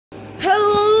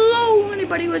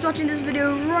anybody who is watching this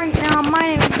video right now. My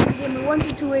name is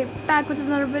Gamer1228, back with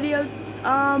another video.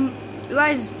 You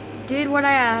guys did what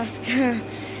I asked. You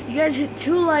guys hit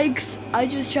 2 likes. I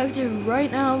just checked it right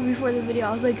now before the video.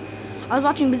 I was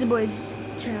watching Busy Boy's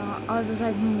channel. I was just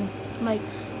like, I'm like,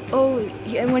 oh,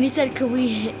 and when he said, could we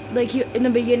hit, like, in the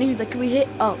beginning, he was like, could we hit,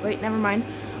 oh, wait, never mind.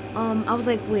 I was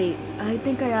like, wait, I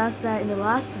think I asked that in the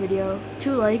last video,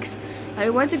 2 likes. I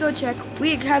went to go check.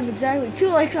 We have exactly 2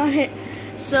 likes on it.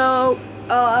 So,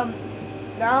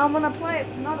 now I'm gonna play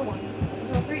another one.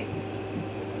 So 3.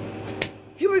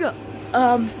 Here we go.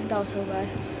 That was so bad.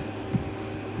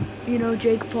 You know,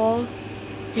 Jake Paul,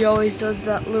 he always does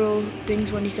that little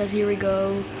things when he says, here we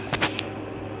go.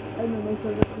 And then they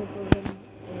show the clip of him,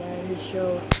 and then his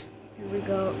show, here we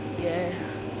go, yeah.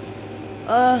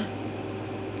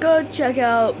 Go check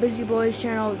out Busy Boy's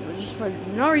channel, just for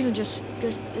no reason, just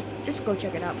go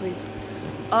check it out, please.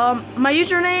 My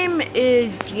username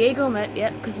is Diego Met,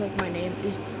 yeah, because like my name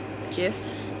is Jiff.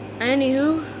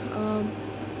 Anywho,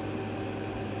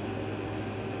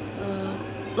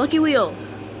 Lucky Wheel.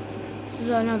 This is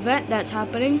an event that's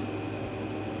happening.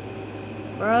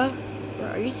 Bruh,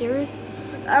 are you serious?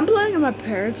 I'm playing in my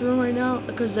parents' room right now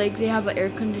because like they have an air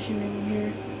conditioning in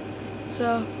here.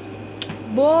 So,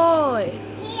 boy.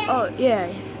 Oh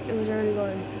yeah, it was already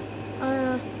going.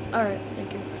 Alright,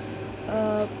 thank you.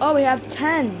 Oh, we have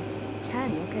 10.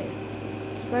 10, okay.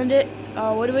 Spend it.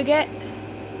 What do we get?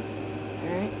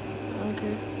 Alright,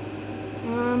 okay.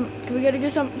 Can we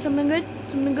get something good?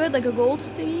 Something good, like a gold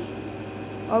thingy?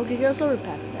 Or we could get a silver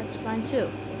pack. That's fine too.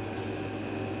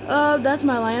 That's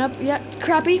my lineup. Yeah, it's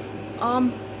crappy.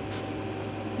 Bruh.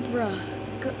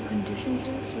 Condition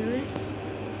things, really?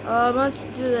 Let's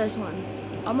do this one.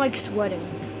 I'm like sweating.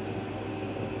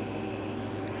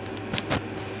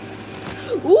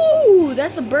 Ooh,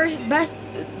 that's the best.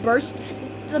 It's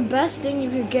the best thing you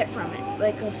could get from it,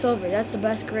 like a silver. That's the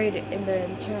best grade in the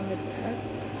tournament pack.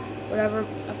 Whatever,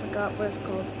 I forgot what it's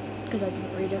called because I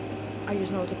didn't read it. I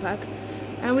just know it's a pack.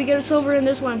 And we get a silver in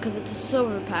this one because it's a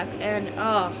silver pack. And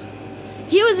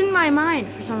he was in my mind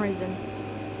for some reason.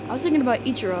 I was thinking about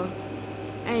Ichiro.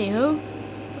 Anywho,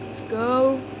 let's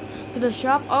go to the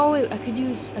shop. Oh wait, I could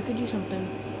use something.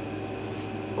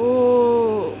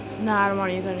 Oh, nah, I don't want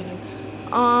to use anything.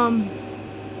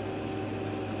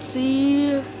 Let's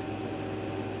see.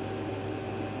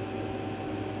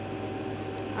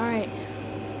 Alright.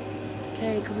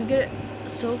 Okay, could we get a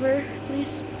silver,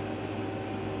 please?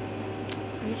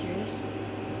 Are you serious?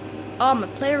 Oh, my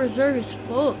player reserve is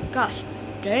full. Gosh,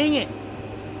 dang it.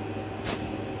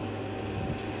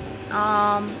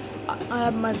 I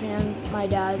have my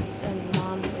dad's and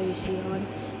mom's AC on.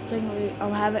 Technically,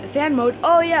 I'll have it fan mode.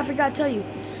 Oh yeah, I forgot to tell you.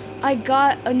 I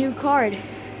got a new card.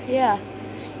 Yeah.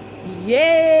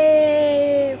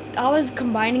 Yay! I was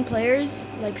combining players,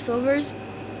 like silvers.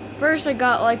 First I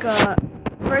got like a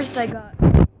like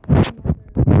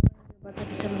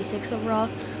a 76 overall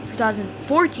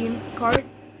 2014 card.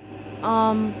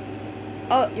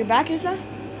 Oh, you're back, Isa?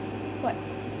 What?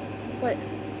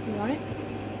 You want it?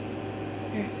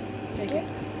 Here, take it.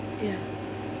 Yeah.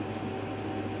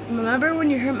 Remember when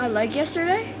you hurt my leg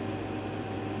yesterday?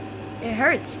 It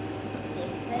hurts.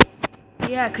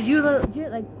 Yeah, cause you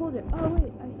legit like pulled it. Oh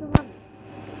wait,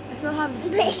 I still have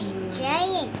this.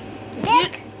 Giant.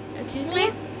 Look. Excuse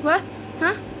me? What?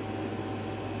 Huh?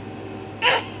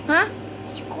 Huh?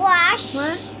 Squash.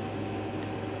 What?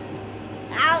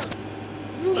 Ow.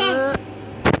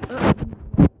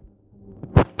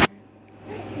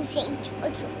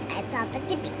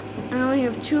 I only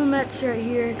have 2 Mets right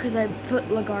here because I put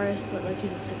Lagares, but like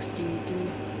he's a 63.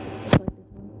 Just like this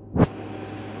one.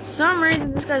 For some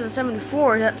reason this guy's a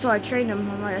 74, so I trained him.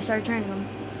 I started training him.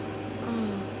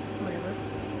 Whatever.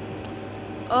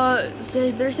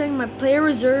 So they're saying my player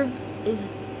reserve is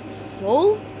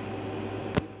full?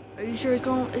 Are you sure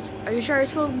are you sure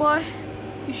it's full, boy?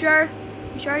 You sure?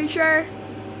 You sure?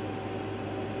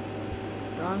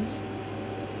 Bronze.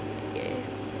 Yeah.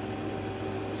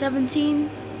 2017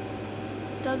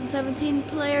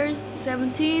 players.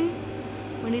 17.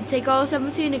 We need to take all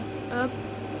 17. No,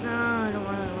 I don't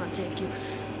want to take you.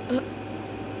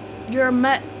 You're a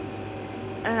Met,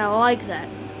 and I like that.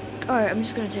 All right, I'm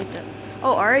just gonna take that.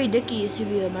 Oh, R.A. Dickey used to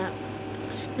be a Met.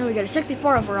 Now we got a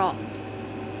 64 overall.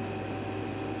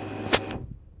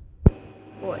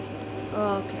 Boy.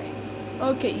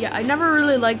 Okay, yeah, I never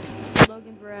really liked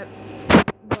Logan Verrett,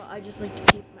 but I just like to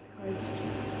keep my cards.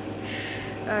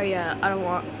 Oh yeah, I don't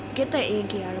want. Get that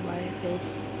Yankee out of my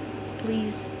face,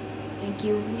 please. Thank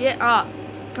you. Yeah.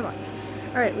 Come on.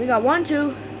 All right, we got 1,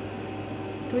 2.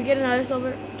 Can we get another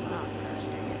silver? Oh gosh,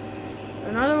 dang it.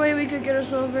 Another way we could get a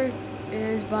silver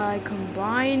is by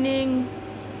combining.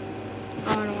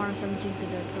 Oh, I don't want a 17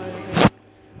 because that's probably like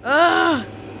a.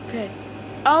 Okay.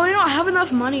 Oh, we don't have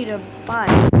enough money to buy.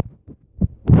 I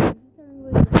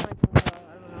don't know.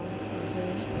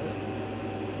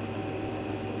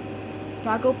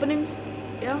 Pack openings?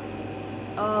 Yeah.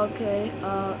 Okay.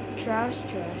 Trash.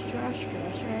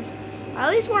 I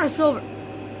at least want a silver.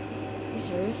 Are you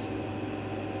serious?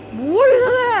 What is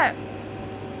that?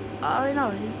 I don't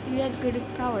know. He has good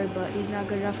power, but he's not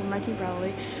good enough for my team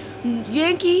probably.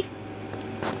 Yankee.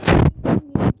 I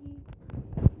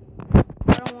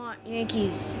don't want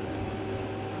Yankees.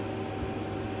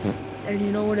 And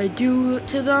you know what I do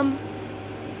to them?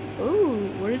 Ooh,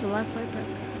 what is a live play pack?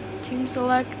 Team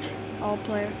select, all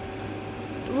player.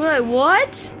 Wait,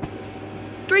 what?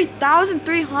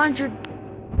 3,300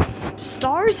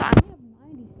 stars? I have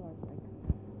 90 stars.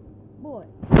 Boy.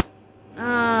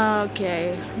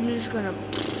 Okay, I'm just gonna.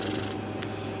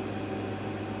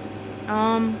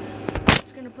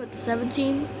 Just gonna put the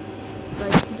 17,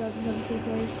 like 2017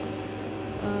 players.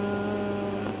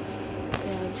 Yeah, I'm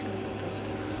just gonna put those.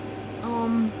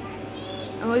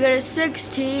 And we got a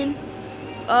 16.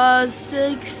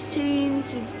 16.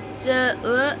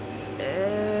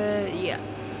 Yeah.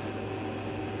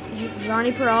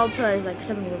 Johnny Peralta is like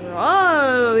 70 overall.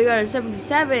 Oh, we got a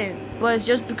 77. But it's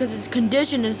just because his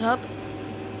condition is up.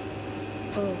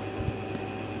 Oh.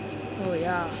 Oh,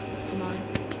 yeah. Come on.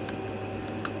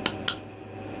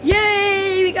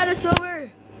 Yay! We got a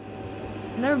silver!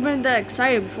 Never been that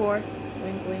excited before.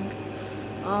 Wink, wink.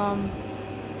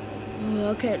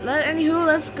 Okay. Anywho,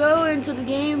 let's go into the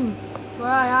game. That's what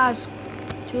I ask.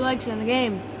 2 likes in the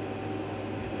game.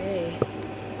 Hey.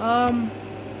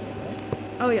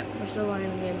 Oh yeah, we're still going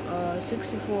in the game.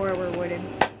 64, we're waiting.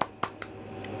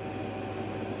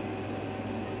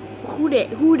 Who did?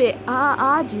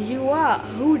 Did you what?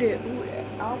 Who did?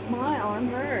 Oh, my arm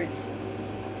hurts.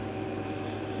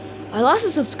 I lost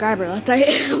a subscriber last night.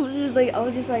 I was just like, I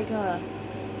was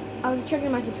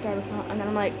checking my subscriber count, and then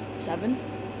I'm like, 7?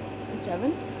 And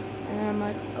 7? And then I'm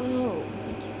like,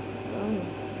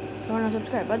 someone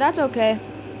unsubscribed, but that's okay.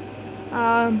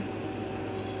 I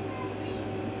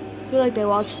feel like they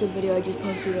watched the video I just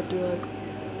posted up. They're like,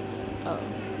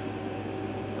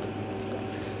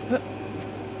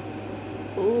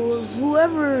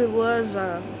 whoever it was,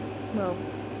 well,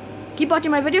 keep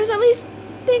watching my videos at least.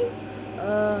 Ding.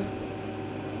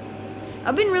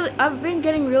 I've been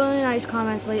getting really nice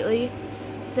comments lately.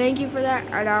 Thank you for that.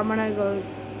 And I'm gonna go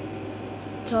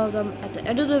tell them at the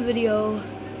end of the video.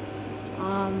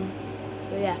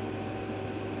 So yeah.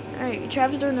 Alright,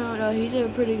 Travis or no, he's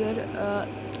pretty good.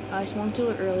 I swung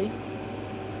to it early.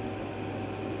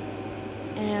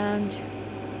 And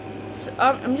so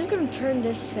I'm just gonna turn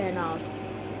this fan off.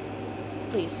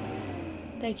 Please.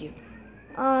 Thank you.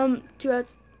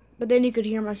 But then you could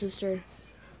hear my sister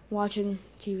watching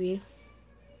TV.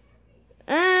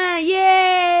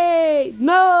 Yay!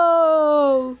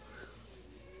 No!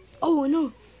 Oh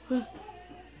no!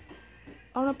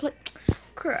 I wanna play.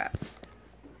 Crap!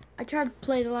 I tried to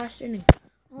play the last inning.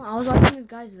 Oh, I was watching this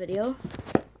guy's video.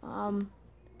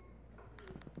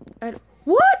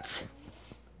 What?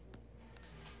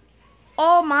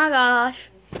 Oh my gosh!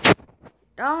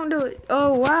 Don't do it.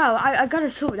 Oh wow! I got a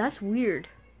silver. That's weird.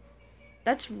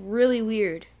 That's really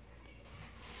weird.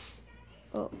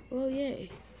 Oh yay!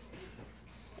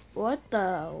 What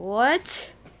the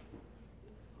what?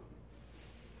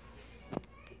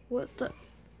 What the?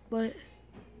 But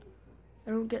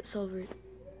I don't get silver.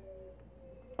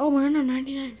 Oh, we're in our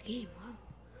 99th game.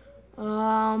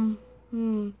 Wow.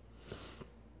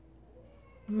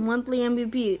 Monthly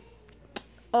MVP.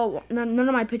 Oh, none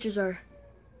of my pitchers are.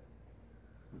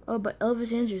 Oh, but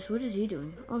Elvis Andrews, what is he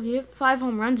doing? Oh, he hit 5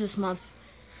 home runs this month.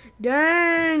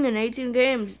 Dang, in 18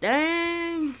 games.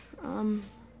 Dang.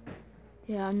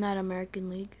 Yeah, I'm not American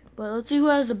League. But let's see who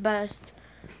has the best.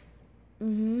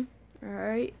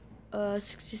 Alright.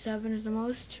 67 is the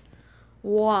most.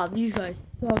 Wow, these guys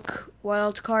suck.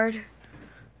 Wild card.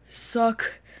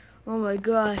 Suck. Oh my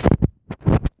god.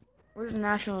 Where's the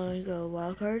National League go?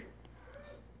 Wild card?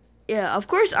 Yeah, of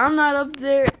course I'm not up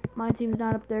there. My team's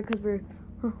not up there because we're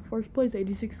first place,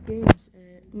 86 games.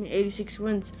 86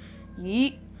 wins.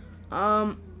 Yeet.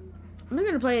 I'm not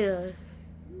gonna play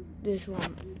this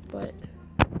one, but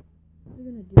what am I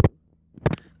gonna do?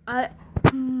 I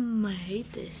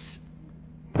hate this.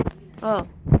 Oh,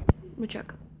 let me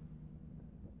check.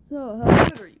 So, how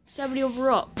good are you? 70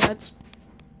 overall. That's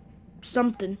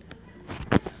something.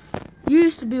 You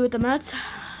used to be with the Mets.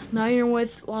 Now you're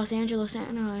with Los Angeles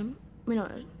Anaheim.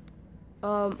 Angels.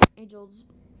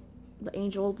 The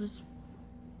Angels.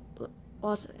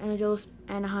 Los Angeles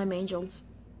Anaheim Angels.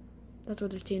 That's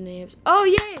what their team names. Oh,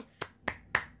 yay!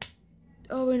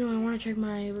 Oh, wait, no, I want to check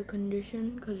my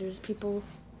condition because there's people.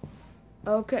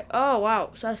 Okay. Oh,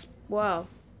 wow. Wow.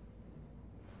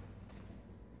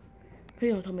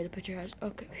 Please don't tell me the pitcher has.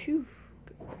 Okay. Phew.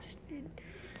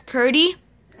 Curdy.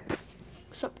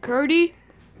 What's up, Curdy?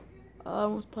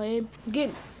 Almost played.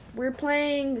 Again, we're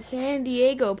playing the San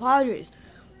Diego Padres.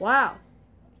 Wow.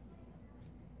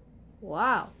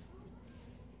 Wow.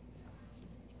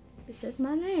 It says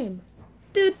my name.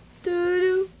 Do do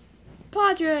do.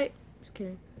 Padre. Just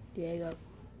kidding. Diego.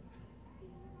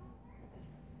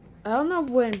 I don't know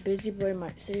when Busy Boy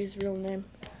might say his real name.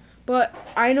 But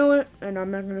I know it, and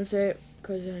I'm not going to say it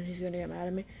because then he's going to get mad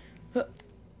at me.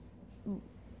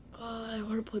 I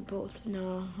want to play both.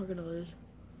 No, we're going to lose.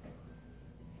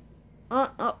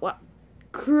 What?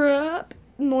 Crap.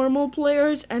 Normal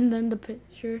players and then the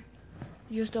pitcher.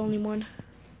 Just only one.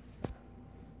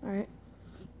 Alright.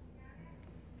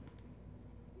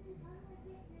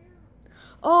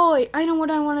 Oh, I know what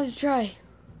I wanted to try.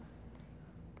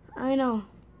 I know.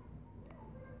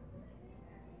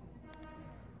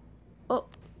 Oh,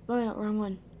 no, wrong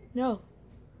one. No.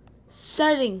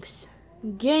 Settings.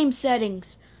 Game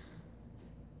settings.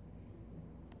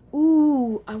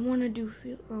 Ooh, I want to do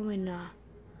field. Oh, wait, nah.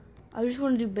 I just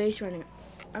want to do base running.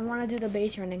 I want to do the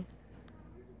base running.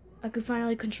 I could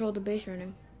finally control the base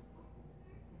running.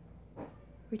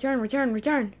 Return, return,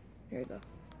 return. There you go.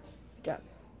 Good job.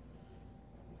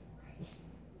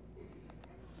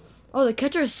 Oh, the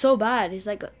catcher is so bad. He's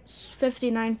like a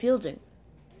 59 fielding.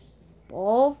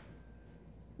 Ball.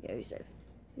 Yeah, he's safe.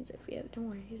 He's safe. Yeah, don't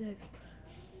worry. He's safe.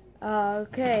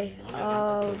 Okay.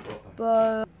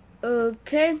 But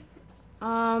okay.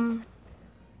 And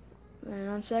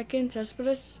on second,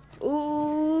 Cespedes.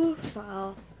 Ooh,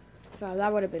 foul. Foul.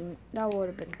 That would have been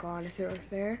gone if it were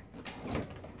fair.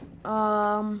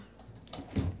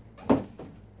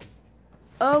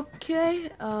 Okay.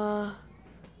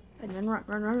 And then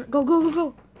run.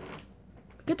 Go.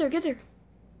 Get there.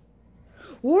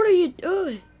 What are you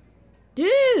doing?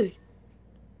 Dude!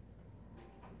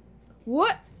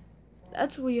 What?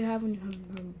 That's what you have when you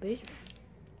have a basement.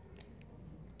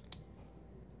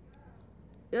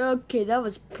 Okay, that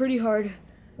was pretty hard.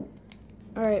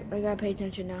 Alright, I gotta pay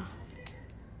attention now.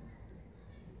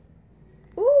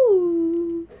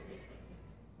 Ooh!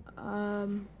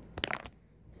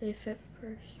 Say fifth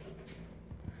first.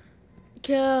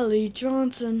 Kelly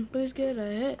Johnson, please get a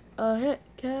hit,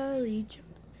 Kelly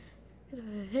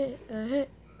Johnson. Get a hit.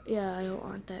 Yeah, I don't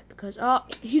want that because, oh,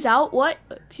 he's out, what?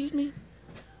 Excuse me.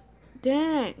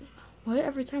 Dang. Why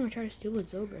every time I try to steal a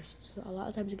Zobrist, a lot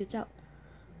of times it gets out.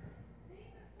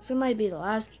 This might be the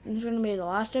last, this is going to be the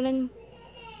last inning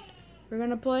we're going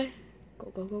to play.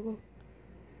 Go.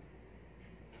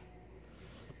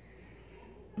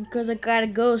 Because I gotta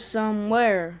go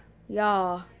somewhere.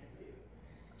 Y'all.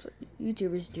 That's what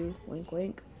YouTubers do. Wink,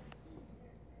 wink.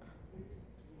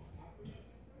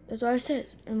 That's what I said.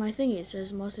 In my thingy, it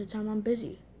says most of the time I'm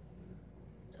busy.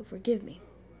 So forgive me.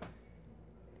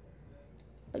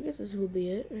 I guess this will be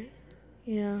it, right?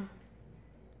 Yeah.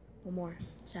 One more.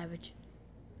 Savage.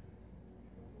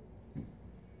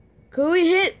 Could we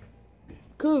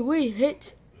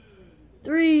hit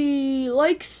 3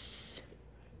 likes?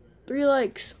 3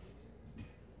 likes.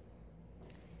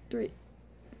 3.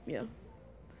 Yeah.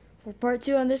 For part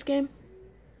 2 on this game.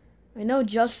 I know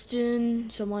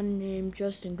someone named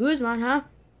Justin Guzman, huh?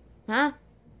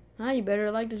 You better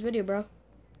like this video, bro.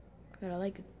 Gotta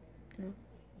like it. You know,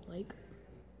 like.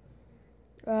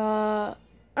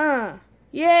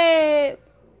 Yay!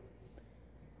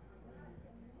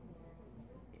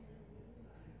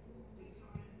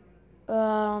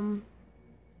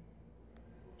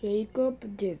 Jacob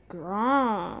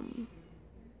DeGrom.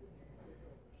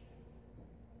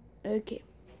 Okay.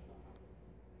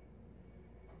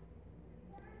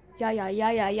 Yeah.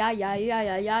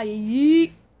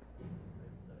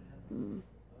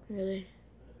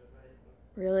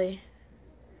 Really?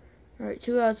 Alright,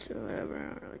 2 outs, whatever, I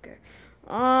don't really care.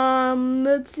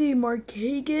 Let's see,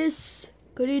 Marquez.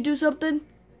 Could he do something?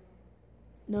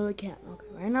 No, he can't. Okay,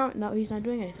 right now, no, he's not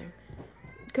doing anything.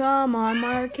 Come on,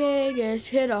 Marquez,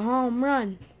 hit a home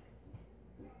run.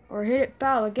 Or hit it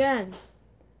foul again.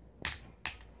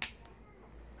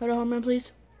 Hit a home run,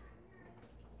 please.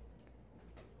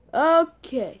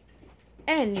 Okay.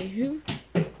 Anywho,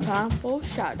 time for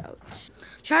shoutouts.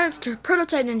 Shoutouts to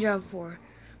Prototype Ninja 4.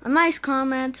 A nice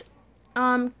comment.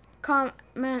 Nice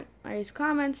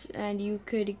comments, and you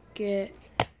could get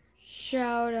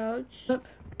shoutouts.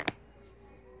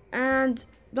 And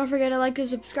don't forget to like and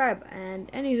subscribe. And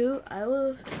anywho, I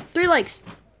will 3 likes.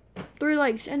 3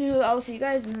 likes. Anywho, I'll see you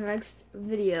guys in the next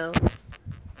video.